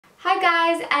Hi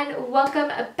guys and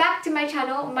welcome back to my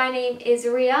channel. My name is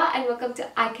Ria and welcome to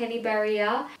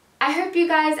iCandyBaria. I hope you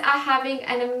guys are having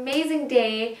an amazing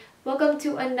day. Welcome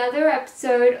to another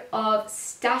episode of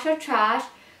Stash or Trash,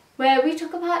 where we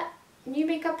talk about new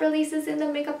makeup releases in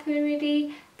the makeup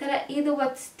community that are either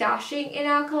worth stashing in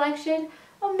our collection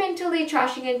or mentally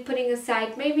trashing and putting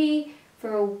aside, maybe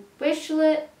for a wish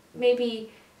list,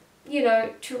 maybe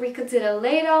to reconsider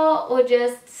later, or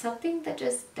just something that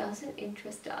just doesn't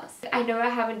interest us. I know I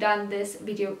haven't done this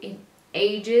video in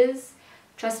ages.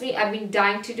 Trust me, I've been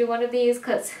dying to do one of these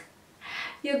because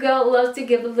your girl loves to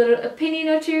give a little opinion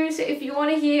or two. So if you want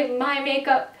to hear my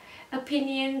makeup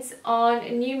opinions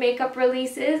on new makeup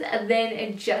releases,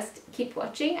 then just keep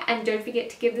watching and don't forget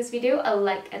to give this video a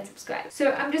like and subscribe.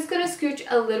 So I'm just gonna scooch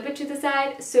a little bit to the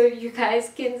side so you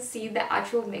guys can see the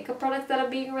actual makeup products that are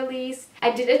being released.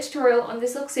 I did a tutorial on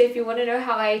this look, so if you want to know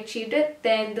how I achieved it,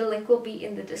 then the link will be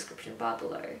in the description bar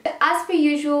below. As per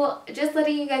usual, just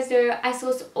letting you guys know, I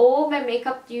source all my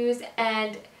makeup news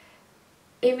and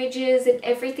images and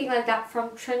everything like that from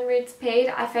Trend's page.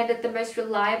 I find it the most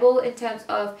reliable in terms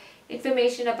of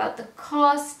information about the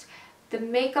cost, the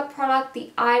makeup product, the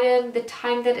item, the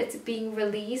time that it's being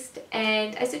released,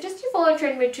 and I suggest you follow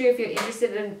Trend too if you're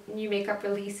interested in new makeup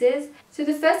releases. So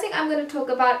the first thing I'm going to talk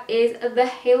about is the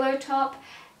Halo Top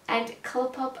and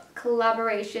Colourpop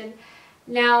collaboration.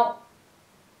 Now,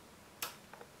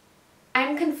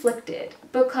 I'm conflicted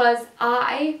because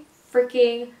I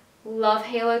freaking love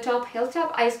Halo Top. Halo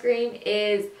Top ice cream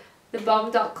is the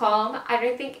bomb.com. I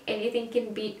don't think anything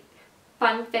can beat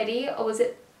Funfetti, or was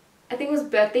it, I think it was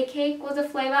birthday cake was a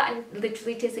flavor, and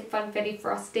literally tastes like funfetti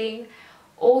frosting.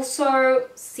 Also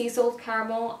sea salt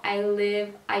caramel,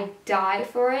 I die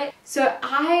for it. So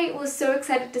I was so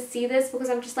excited to see this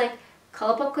because I'm just like,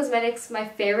 Colourpop Cosmetics, my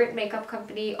favorite makeup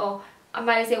company, or I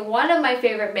might say one of my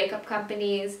favorite makeup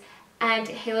companies, and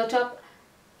Halo Top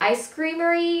Ice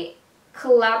Creamery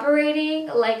collaborating,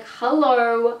 like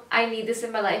hello, I need this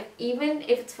in my life, even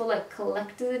if it's for like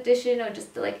collector's edition or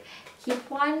just to like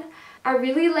keep one. I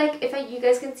really like, you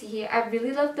guys can see here, I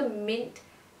really love the mint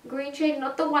green shade,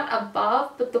 not the one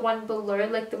above but the one below,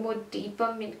 like the more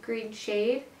deeper mint green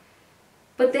shade.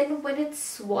 But then when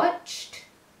it's swatched,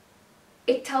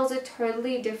 it tells a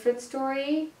totally different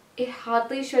story. It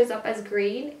hardly shows up as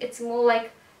green, it's more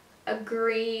like a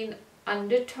green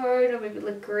undertone or maybe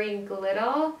like green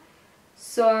glitter.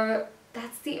 So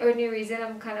that's the only reason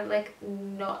I'm kind of like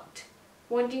not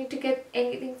wanting to get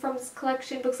anything from this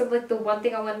collection, because I'm like, the one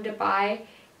thing I wanted to buy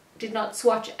did not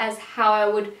swatch as how I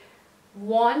would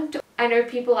want. I know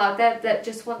people out there that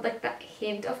just want like that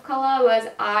hint of color, whereas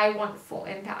I want full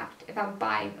impact if I'm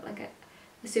buying like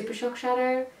a Super Shock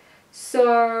shadow.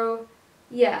 So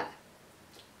yeah,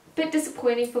 bit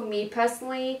disappointing for me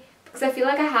personally, because I feel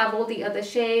like I have all the other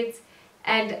shades,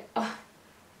 and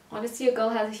honestly, your girl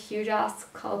has a huge ass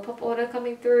Colourpop order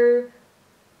coming through,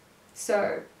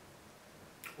 so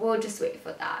we'll just wait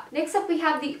for that. Next up we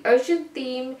have the Ocean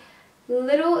Theme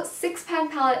little 6-pan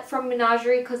palette from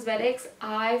Menagerie Cosmetics.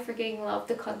 I freaking love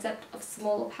the concept of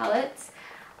smaller palettes.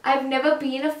 I've never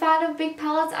been a fan of big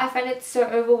palettes. I find it so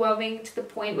overwhelming to the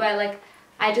point where like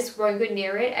I just won't go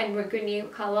near it and won't go near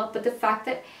color. But the fact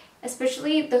that,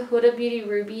 especially the Huda Beauty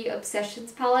Ruby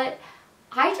Obsessions palette,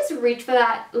 I just reach for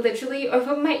that literally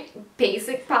over my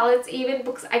basic palettes even,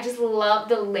 because I just love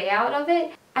the layout of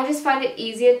it. I just find it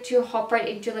easier to hop right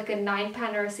into like a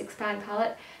 9-pan or a 6-pan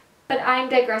palette. But I'm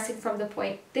digressing from the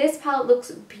point. This palette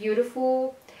looks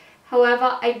beautiful.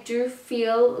 However, I do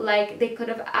feel like they could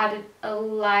have added a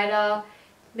lighter,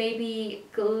 maybe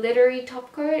glittery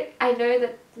top coat. I know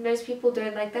that most people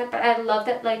don't like that, but I love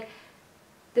that, like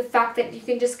the fact that you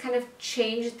can just kind of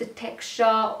change the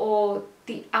texture or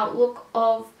the outlook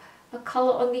of a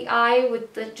color on the eye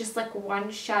with just like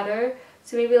one shadow.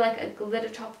 So maybe like a glitter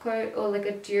top coat or like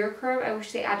a duochrome. I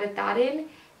wish they added that in.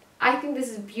 I think this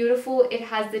is beautiful. It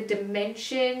has the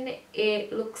dimension.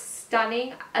 It looks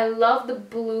stunning. I love the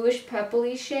bluish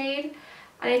purpley shade,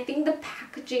 and I think the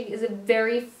packaging is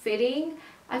very fitting.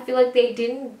 I feel like they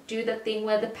didn't do the thing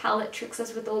where the palette tricks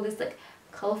us with all this like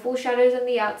colorful shadows on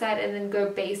the outside and then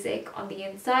go basic on the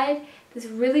inside. This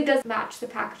really does match the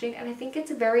packaging, and I think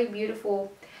it's very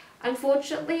beautiful.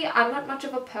 Unfortunately, I'm not much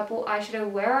of a purple eyeshadow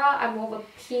wearer. I'm more of a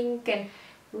pink and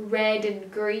red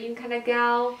and green kind of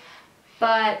gal.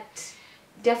 But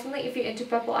definitely if you're into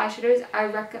purple eyeshadows, I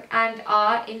reckon, and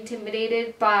are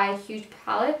intimidated by huge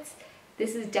palettes,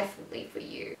 this is definitely for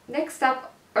you. Next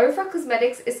up, Ofra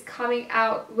Cosmetics is coming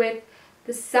out with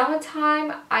the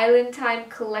Summertime Island Time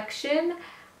collection.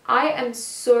 I am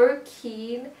so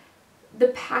keen The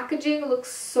packaging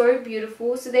looks so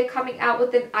beautiful. So they're coming out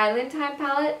with an Island Time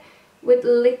palette with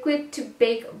liquid to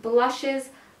bake blushes,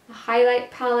 a highlight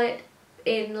palette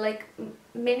in like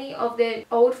many of their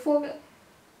old formula.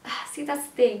 See, that's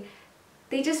the thing.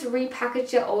 They just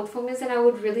repackaged their old formulas, and I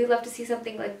would really love to see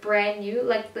something like brand new,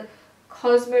 like the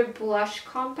Cosmo Blush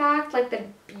Compact, like the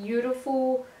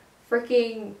beautiful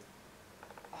freaking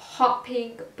hot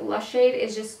pink blush shade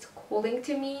is just calling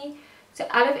to me. So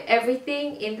out of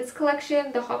everything in this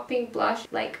collection, the hot pink blush,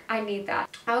 like, I need that.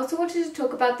 I also wanted to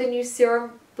talk about the new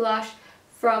serum blush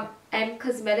from M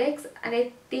Cosmetics, and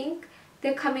I think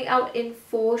they're coming out in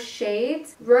 4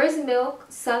 shades: Rose Milk,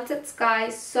 Sunset Sky,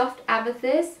 Soft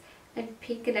Amethyst, and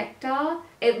Pink Nectar.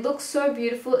 It looks so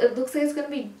beautiful. It looks like it's going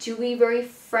to be dewy, very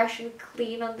fresh and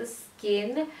clean on the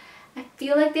skin. I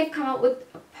feel like they've come out with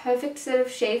a perfect set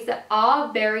of shades that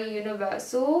are very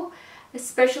universal,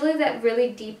 especially that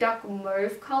really deep dark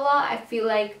mauve color. I feel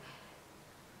like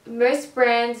most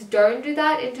brands don't do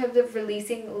that in terms of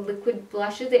releasing liquid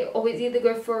blushes. They always either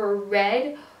go for a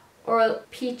red or a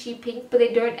peachy pink, but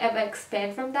they don't ever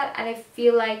expand from that. And I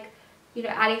feel like, you know,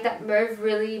 adding that mauve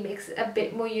really makes it a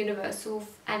bit more universal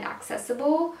and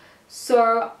accessible.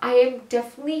 So I am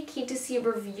definitely keen to see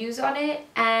reviews on it,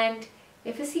 and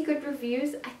if I see good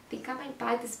reviews, I think I might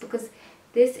buy this, because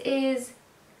this is,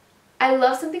 I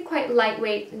love something quite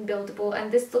lightweight and buildable,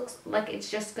 and this looks like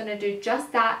it's just gonna do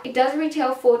just that. It does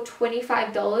retail for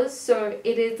 $25, so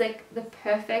it is like the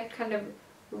perfect kind of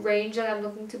range that I'm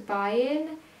looking to buy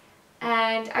in.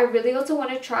 And I really also want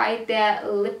to try their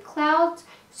lip clouds,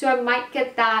 so I might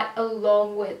get that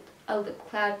along with a lip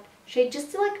cloud shade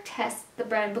just to like test the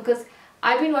brand, because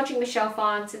I've been watching Michelle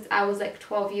Phan since I was like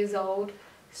 12 years old.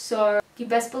 So you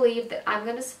best believe that I'm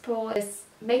going to support this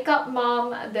makeup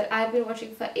mom that I've been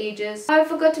watching for ages. I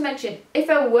forgot to mention, if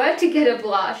I were to get a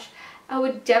blush, I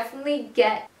would definitely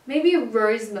get maybe a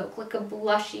Rose Milk, like a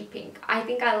blushy pink. I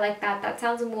think I like that. That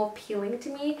sounds more appealing to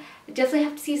me. I definitely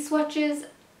have to see swatches.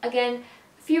 Again,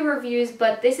 a few reviews,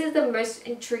 but this is the most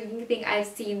intriguing thing I've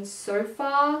seen so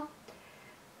far.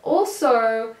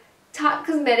 Also, Tarte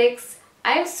Cosmetics.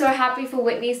 I am so happy for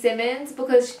Whitney Simmons,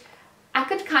 because I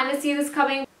could kind of see this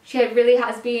coming. She really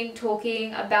has been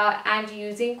talking about and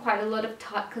using quite a lot of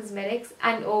Tarte Cosmetics,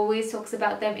 and always talks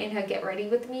about them in her Get Ready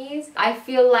With Me's. I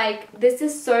feel like this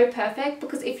is so perfect,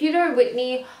 because if you know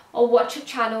Whitney or watch her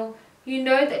channel, you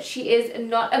know that she is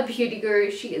not a beauty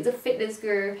guru, she is a fitness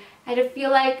guru. And I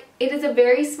feel like it is a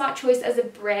very smart choice as a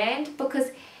brand,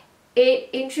 because it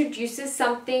introduces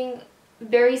something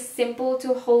very simple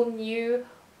to a whole new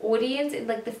audience in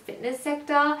like the fitness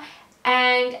sector.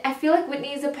 And I feel like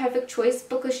Whitney is a perfect choice,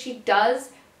 because she does,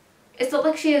 it's not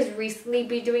like she has recently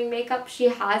been doing makeup, she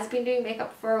has been doing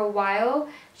makeup for a while.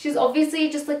 She's obviously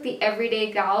just like the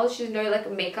everyday gal, she's no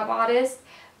like makeup artist,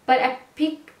 but I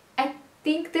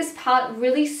think this palette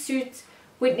really suits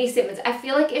Whitney Simmons. I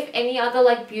feel like if any other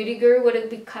like beauty guru would have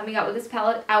been coming out with this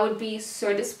palette, I would be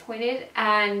so disappointed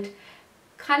and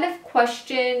kind of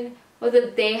question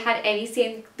whether they had any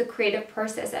say in the creative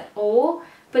process at all.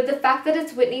 But the fact that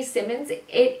it's Whitney Simmons,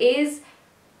 it is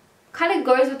kind of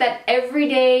goes with that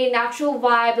everyday natural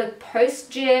vibe, like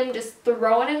post gym, just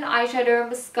throw in an eyeshadow,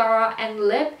 mascara and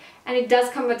lip, and it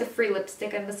does come with a free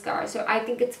lipstick and mascara. So I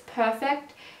think it's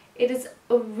perfect. It is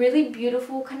a really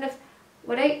beautiful kind of,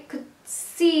 what I could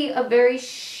see, a very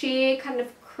sheer kind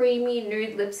of creamy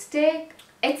nude lipstick.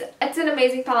 It's an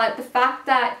amazing palette. The fact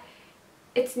that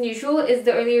it's neutral is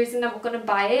the only reason I'm going to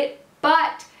buy it,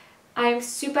 but I'm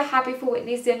super happy for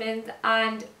Whitney Simmons,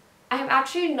 and I'm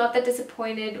actually not that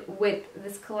disappointed with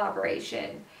this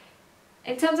collaboration.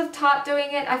 In terms of Tarte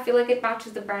doing it, I feel like it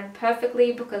matches the brand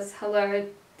perfectly, because hello,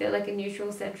 they're like a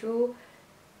neutral central.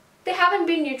 They haven't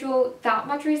been neutral that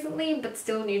much recently, but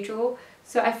still neutral.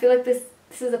 So I feel like this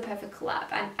is a perfect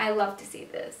collab, and I love to see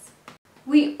this.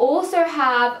 We also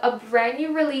have a brand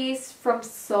new release from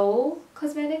Soul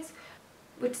Cosmetics,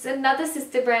 which is another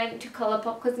sister brand to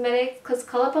Colourpop Cosmetics, because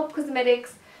Colourpop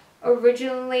Cosmetics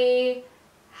originally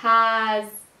has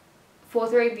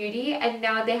Fourth Ray Beauty, and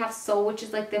now they have Soul, which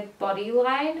is like their body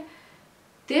line.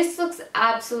 This looks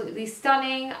absolutely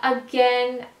stunning.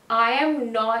 Again, I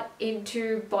am not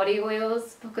into body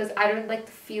oils, because I don't like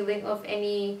the feeling of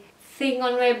anything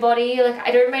on my body. Like,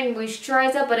 I don't mind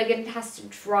moisturizer, but again, it has to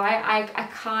dry. I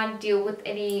can't deal with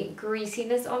any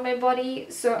greasiness on my body,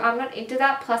 so I'm not into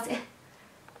that. Plus,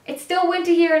 it's still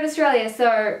winter here in Australia,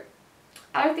 so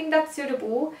I don't think that's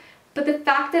suitable. But the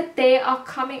fact that they are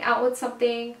coming out with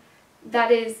something that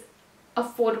is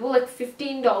affordable, like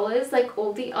 $15, like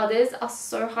all the others are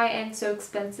so high-end, so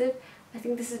expensive, I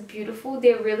think this is beautiful.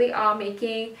 They really are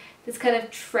making this kind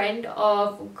of trend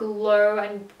of glow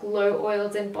and glow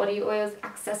oils and body oils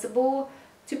accessible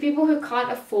to people who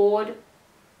can't afford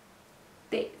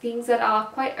the things that are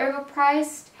quite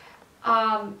overpriced,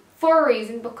 for a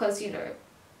reason, because, you know,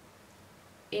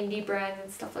 indie brands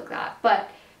and stuff like that. But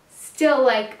still,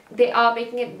 like, they are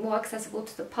making it more accessible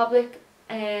to the public,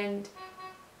 and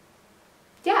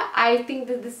yeah, I think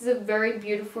that this is a very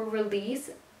beautiful release.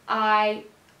 I'm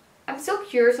still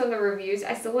curious on the reviews.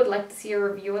 I still would like to see a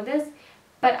review on this,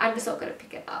 but I'm just not going to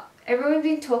pick it up. Everyone's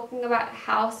been talking about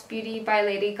House Beauty by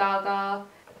Lady Gaga.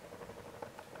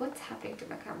 What's happening to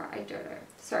my camera? I don't know.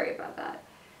 Sorry about that.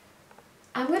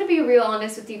 I'm going to be real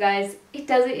honest with you guys. It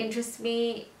doesn't interest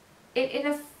me.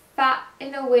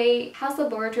 In a way, House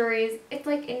Laboratories, it's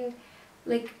like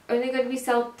only going to be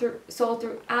sold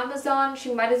through Amazon.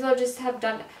 She might as well just have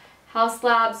done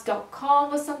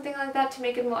houselabs.com or something like that to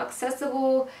make it more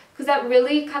accessible, because that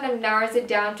really kind of narrows it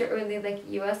down to only like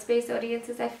US based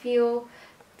audiences. I feel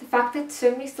the fact that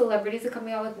so many celebrities are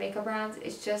coming out with makeup brands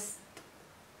is just,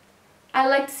 I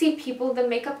like to see people in the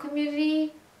makeup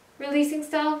community releasing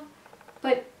stuff,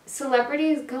 but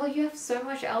celebrities, girl, you have so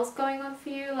much else going on for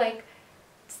you. Like,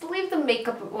 just leave the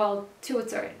makeup world to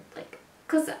its own, like,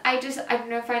 because I don't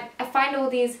know, I find all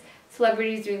these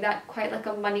celebrities doing that quite like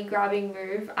a money grabbing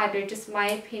move. I don't, just my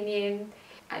opinion.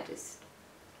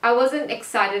 I wasn't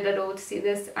excited at all to see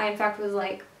this. I in fact was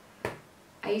like,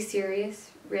 are you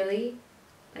serious? Really?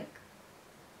 Like,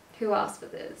 who asked for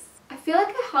this? I feel like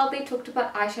I hardly talked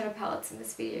about eyeshadow palettes in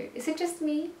this video. Is it just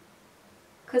me?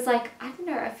 Because like, I don't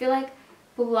know, I feel like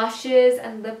blushes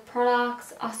and lip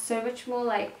products are so much more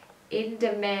like in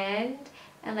demand,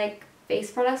 and like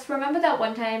face products. Remember that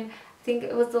one time, I think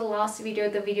it was the last video,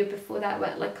 the video before that,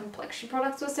 where like complexion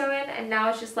products were so in, and now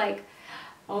it's just like,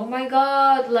 oh my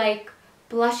god, like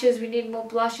blushes, we need more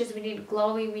blushes, we need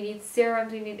glowing, we need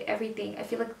serums, we need everything. I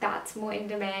feel like that's more in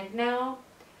demand now.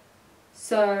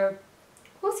 So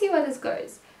we'll see where this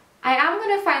goes. I am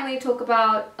going to finally talk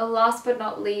about, last but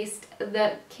not least,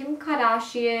 the Kim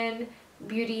Kardashian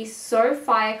Beauty So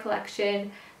Fire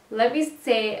collection. Let me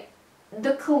say,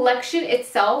 the collection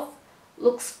itself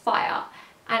looks fire.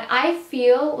 And I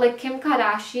feel like Kim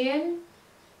Kardashian,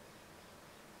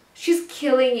 she's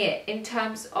killing it in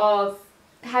terms of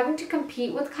having to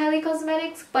compete with Kylie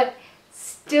Cosmetics, but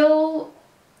still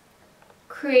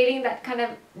creating that kind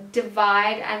of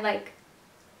divide, and like,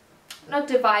 not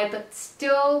divide, but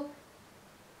still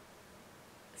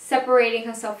separating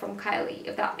herself from Kylie,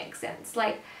 if that makes sense.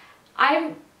 Like,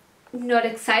 I'm not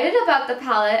excited about the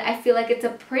palette. I feel like it's a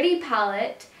pretty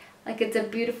palette. Like, it's a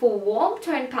beautiful warm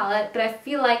tone palette, but I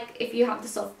feel like if you have the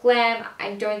soft glam,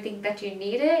 I don't think that you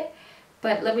need it.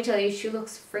 But let me tell you, she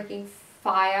looks freaking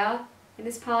fire in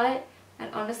this palette.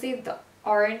 And honestly, the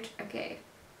orange, okay.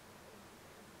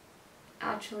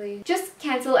 Actually, just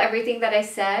cancel everything that I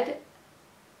said.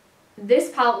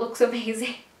 This palette looks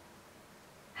amazing.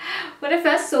 When I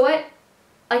first saw it,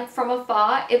 like from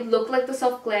afar, it looked like the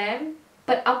soft glam,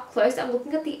 but up close, I'm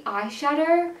looking at the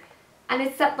eyeshadow, and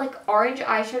it's that like orange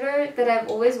eyeshadow that I've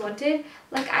always wanted.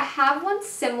 Like, I have one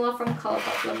similar from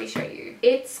Colourpop, let me show you.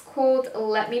 It's called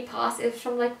Let Me Pass. It's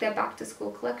from like their back to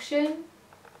school collection.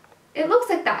 It looks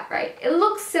like that, right? It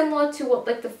looks similar to what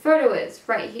like the photo is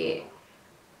right here.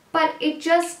 But it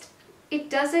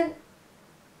doesn't,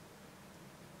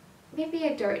 maybe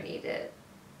I don't need it.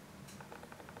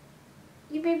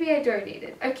 Maybe I don't need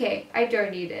it. Okay, I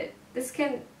don't need it.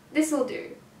 This will do.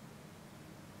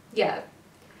 Yeah.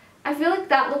 I feel like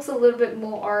that looks a little bit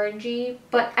more orangey,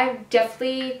 but I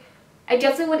definitely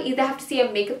would either have to see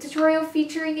a makeup tutorial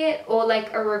featuring it or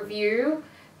like a review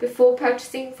before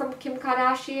purchasing from Kim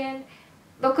Kardashian,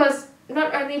 because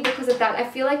not only because of that, I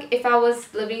feel like if I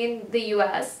was living in the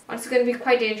US, it's going to be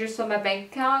quite dangerous for my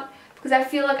bank account, because I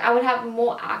feel like I would have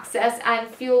more access and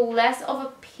feel less of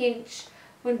a pinch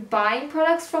when buying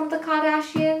products from the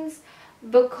Kardashians,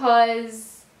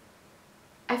 because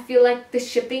I feel like the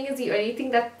shipping is the only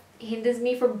thing that hinders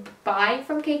me from buying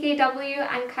from KKW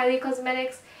and Kylie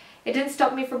Cosmetics. It didn't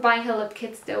stop me from buying her lip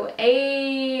kits though.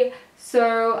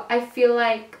 So I feel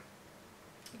like,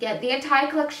 yeah, the entire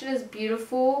collection is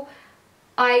beautiful.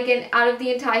 Again, out of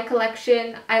the entire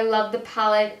collection, I love the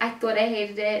palette. I thought I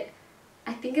hated it.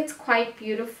 I think it's quite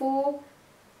beautiful.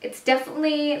 It's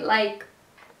definitely like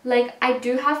I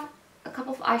do have a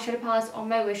couple of eyeshadow palettes on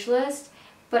my wish list,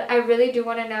 but I really do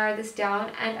want to narrow this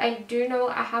down, and I do know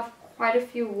I have quite a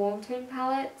few warm tone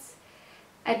palettes.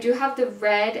 I do have the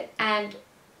red and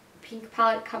pink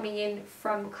palette coming in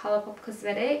from Colourpop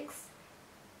Cosmetics,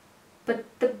 but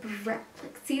the brown,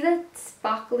 like, see the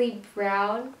sparkly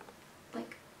brown,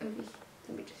 like over here,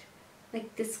 let me just,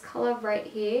 like this color right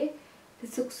here.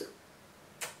 This looks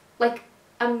like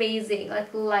amazing,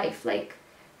 like life, like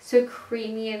so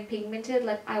creamy and pigmented.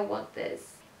 Like I want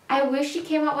this. I wish she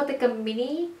came out with like a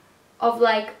mini of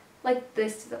like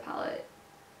this to the palette.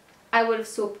 I would have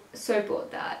so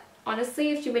bought that.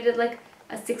 Honestly, if she made it like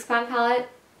a £6 palette,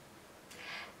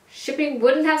 shipping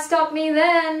wouldn't have stopped me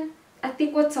then. I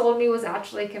think what sold me was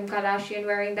actually Kim Kardashian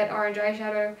wearing that orange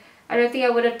eyeshadow. I don't think I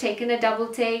would have taken a double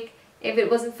take if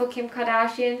it wasn't for Kim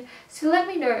Kardashian. So let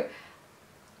me know.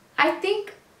 I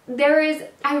think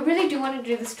I really do want to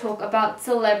do this talk about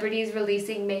celebrities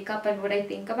releasing makeup and what I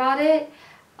think about it.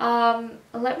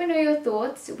 Let me know your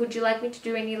thoughts. Would you like me to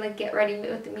do any like get ready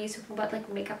with me talking about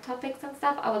like makeup topics and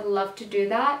stuff? I would love to do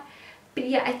that. But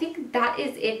yeah, I think that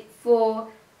is it for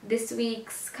this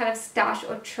week's kind of stash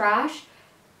or trash.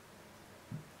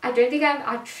 I don't think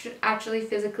I've actually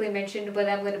physically mentioned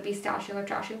whether I'm going to be stashing or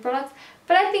trashing products,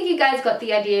 but I think you guys got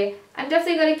the idea. I'm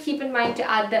definitely going to keep in mind to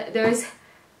add those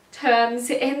terms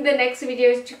in the next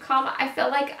videos to come. I felt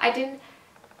like I didn't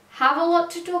have a lot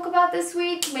to talk about this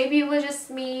week. Maybe it was just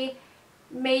me.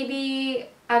 Maybe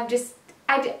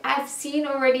I've seen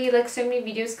already like so many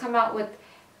videos come out with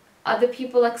other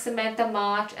people like Samantha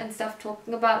March and stuff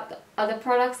talking about the other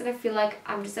products, and I feel like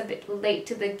I'm just a bit late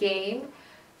to the game.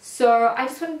 So I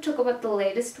just want to talk about the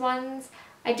latest ones.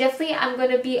 I definitely am going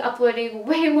to be uploading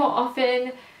way more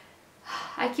often.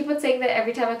 I keep on saying that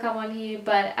every time I come on here,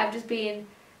 but I've just been,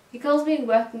 Nicole's been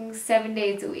working 7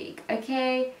 days a week,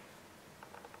 okay?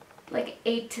 Like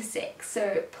 8 to 6.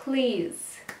 So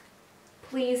please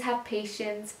have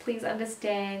patience. Please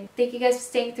understand. Thank you guys for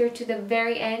staying through to the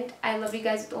very end. I love you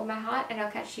guys with all my heart, and I'll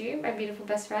catch you, my beautiful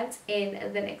best friends,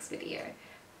 in the next video.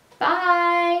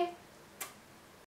 Bye!